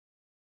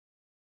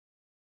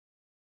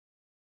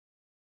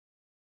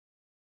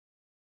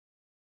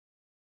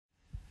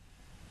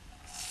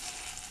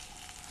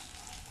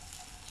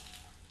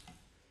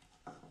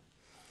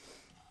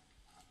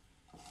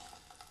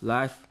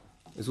Life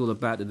is all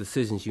about the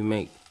decisions you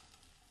make.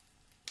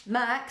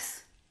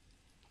 Max?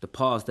 The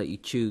paths that you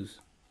choose.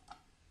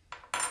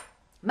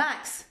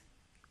 Max?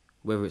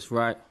 Whether it's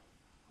right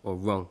or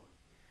wrong.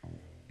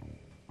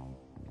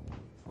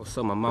 Or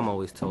so my mum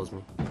always tells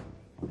me.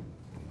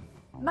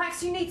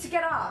 Max, you need to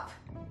get up.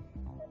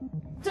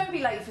 Don't be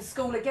late for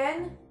school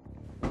again.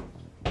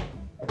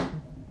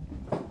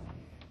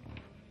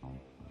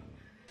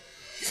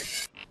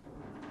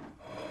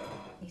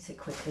 Eat it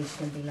quickly, she's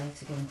going to be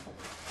late again.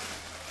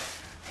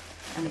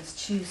 And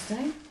it's Tuesday,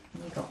 and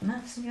you've got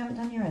maths and you haven't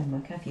done your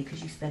homework, have you?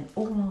 Because you spent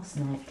all last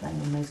night playing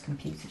on those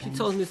computer games. She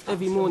tells me this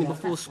every morning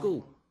before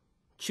school.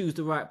 Choose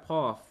the right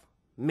path.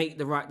 Make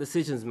the right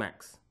decisions,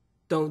 Max.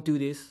 Don't do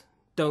this.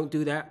 Don't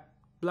do that.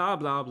 Blah,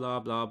 blah, blah,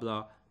 blah,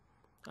 blah.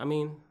 I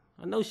mean,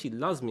 I know she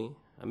loves me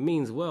and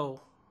means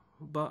well,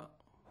 but...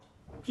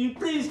 Can you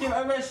please give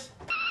her a rest?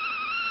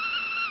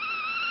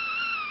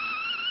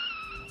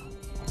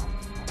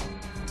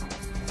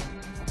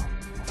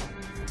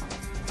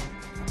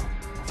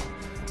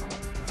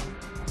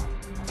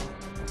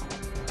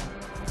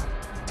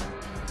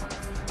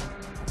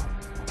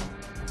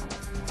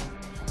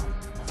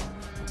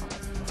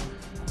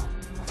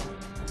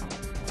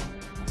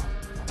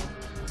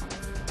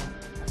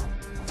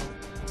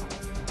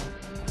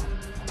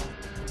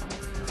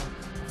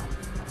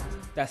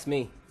 That's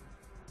me,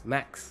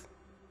 Max.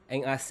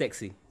 Ain't I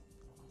sexy?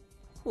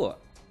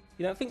 What?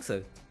 You don't think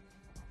so?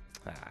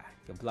 Ah,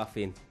 you're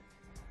bluffing.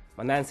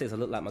 My nan says I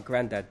look like my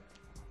granddad.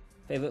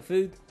 Favourite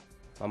food?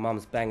 My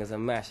mum's bangers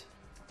and mash.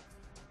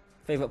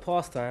 Favourite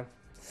pastime?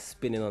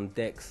 Spinning on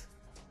decks.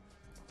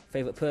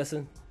 Favourite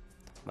person?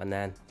 My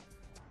nan.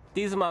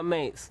 These are my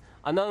mates.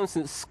 I know them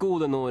since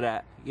school and all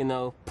that, you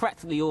know,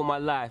 practically all my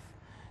life.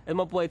 And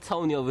my boy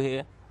Tony over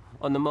here,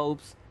 on the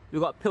mobs. We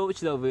got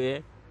Pilchard over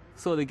here.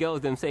 Saw the girls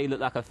them say he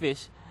looked like a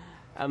fish.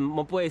 And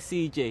my boy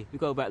CJ, we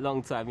go back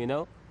long time, you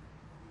know.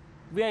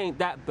 We ain't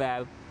that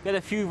bad. We had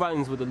a few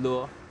runs with the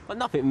law, but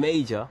nothing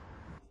major.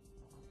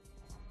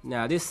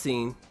 Now this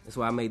scene is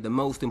where I made the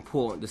most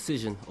important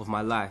decision of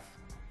my life.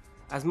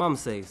 As Mum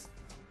says,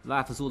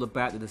 life is all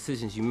about the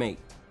decisions you make.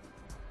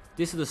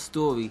 This is the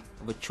story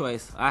of a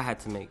choice I had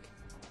to make,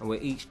 and where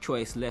each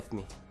choice left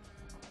me.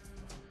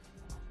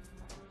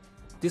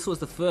 This was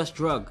the first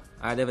drug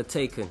I had ever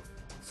taken,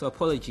 so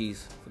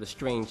apologies for the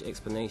strange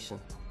explanation.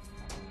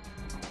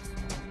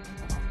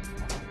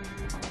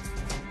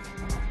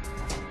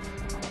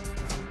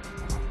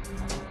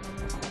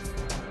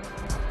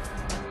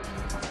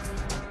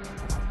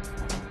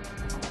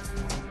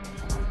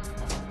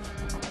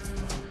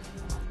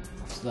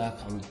 It's like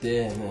I'm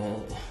there,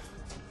 man.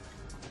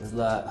 It's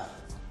like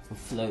I'm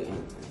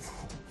floating,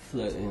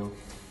 I'm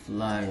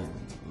flying.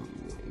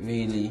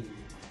 Really,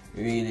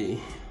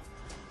 really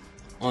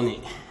on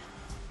it.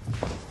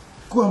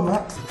 Go on,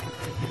 Max.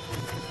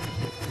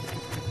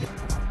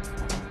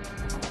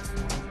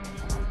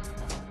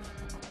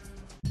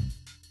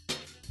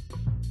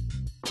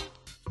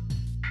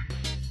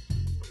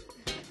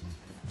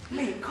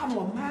 Lee, come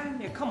on, man.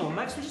 Yeah, come on,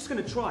 Max. We're just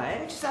gonna try it.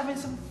 We're just having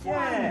some fun.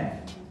 Yeah.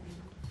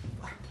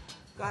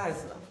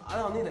 Guys, I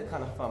don't need that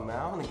kind of fun, man.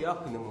 I want to get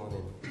up in the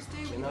morning. Just do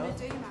what you're gonna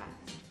do, Max.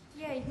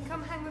 Yeah, you can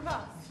come hang with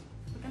us.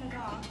 We're gonna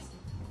dance.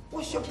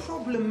 What's your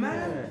problem,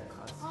 man?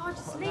 Oh,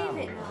 just leave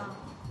it now.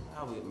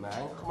 Allow it,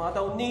 man. Come on, I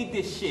don't need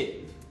this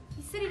shit.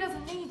 He said he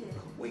doesn't need it.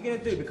 What are you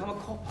gonna do? Become a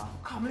copper?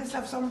 Come, let's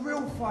have some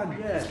real fun.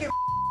 Yeah. Let's get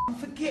and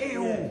forget it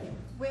all.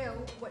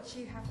 Will, watch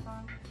you have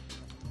fun.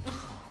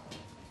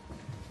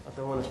 I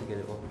don't want to forget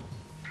it all.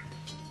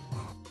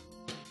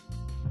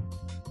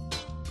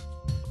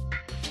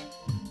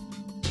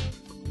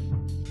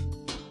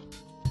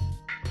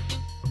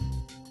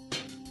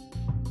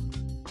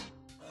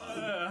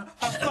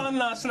 Had fun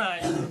last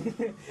night.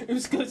 It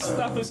was good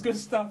stuff, it was good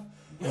stuff.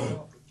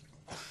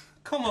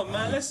 Come on,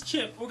 man, let's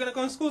chip. We're gonna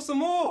go and score some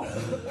more.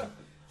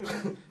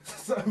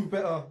 Something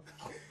better.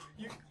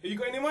 You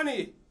got any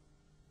money?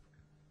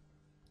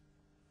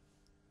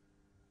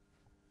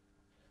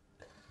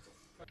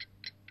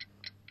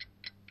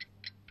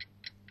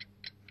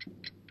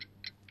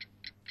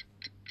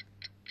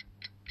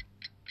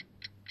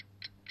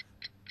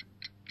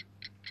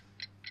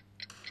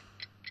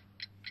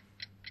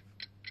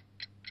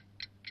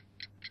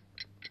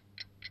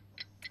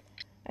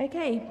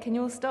 Okay, can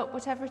you all stop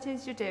whatever it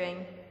is you're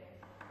doing?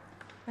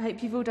 I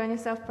hope you've all done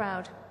yourself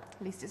proud.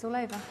 At least it's all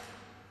over.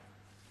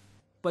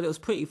 But it was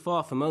pretty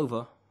far from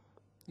over.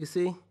 You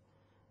see,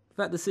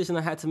 that decision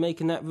I had to make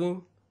in that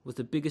room was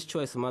the biggest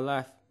choice of my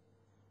life.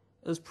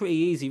 It was pretty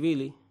easy,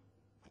 really.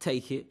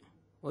 Take it,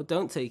 or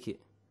don't take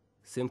it.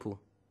 Simple.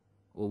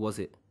 Or was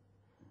it?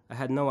 I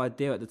had no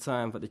idea at the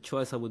time that the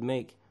choice I would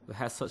make would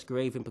have such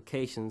grave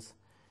implications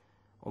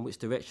on which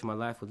direction my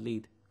life would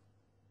lead.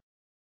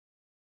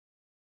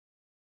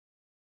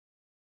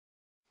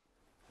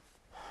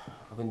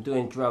 I've been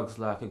doing drugs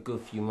like a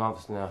good few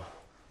months now.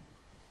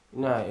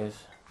 You know how it is.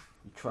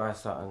 You try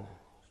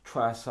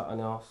something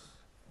else.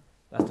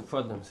 That's the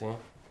problem, see?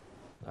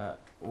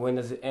 When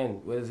does it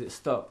end? Where does it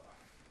stop?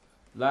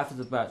 Life is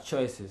about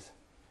choices,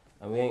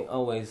 and we ain't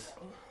always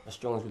as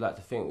strong as we like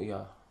to think we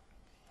are.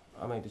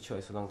 I made the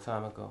choice a long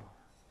time ago.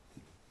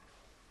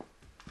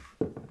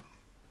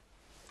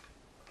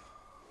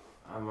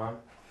 Hi, Mum.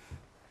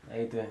 How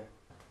you doing?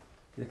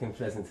 You looking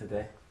pleasant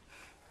today.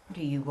 What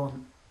do you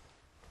want?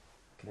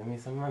 Give me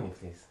some money,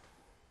 please.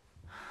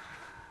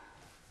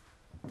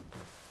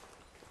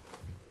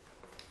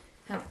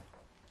 How?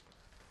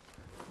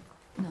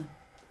 No.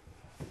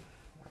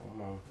 Oh,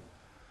 Mum.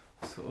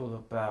 What's it all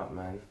about,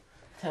 man?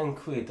 10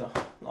 quid.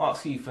 I'll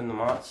ask you for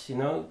much, you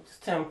know?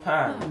 Just £10.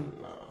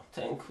 No,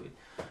 10 quid.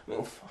 I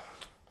mean,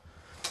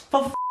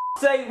 for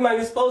f***'s sake, man,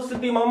 you're supposed to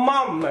be my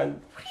mum,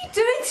 man. What are you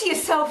doing to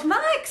yourself,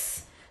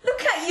 Max?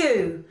 Look at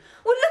you.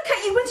 Well, look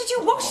at you. When did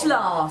you wash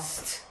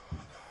last?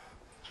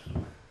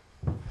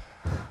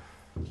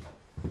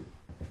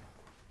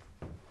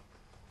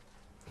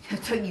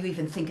 Don't you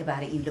even think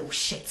about it, you little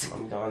shit.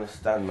 Mum, you don't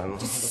understand, man.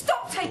 Just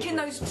stop taking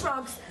those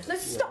drugs. No,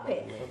 stop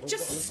it.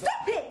 Just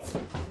stop it.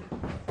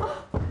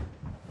 Oh.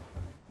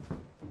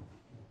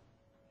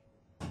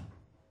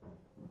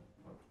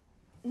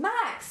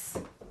 Max!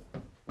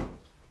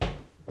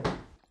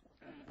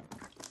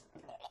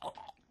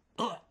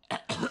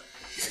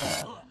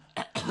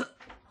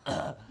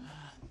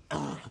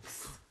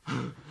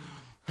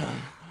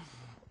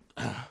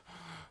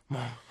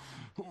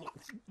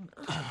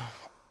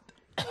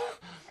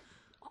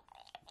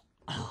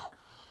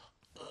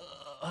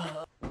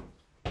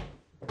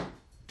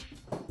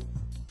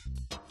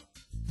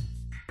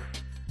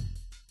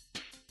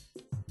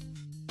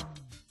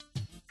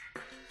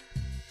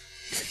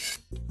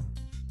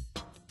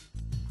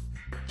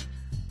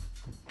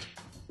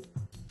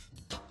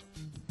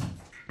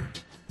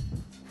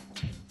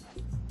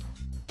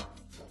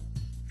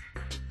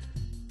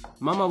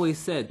 Mum always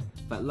said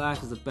that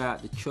life is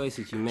about the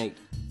choices you make,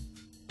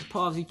 the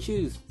paths you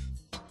choose,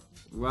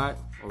 right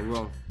or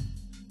wrong.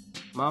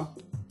 Mum,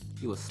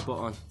 you were spot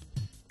on.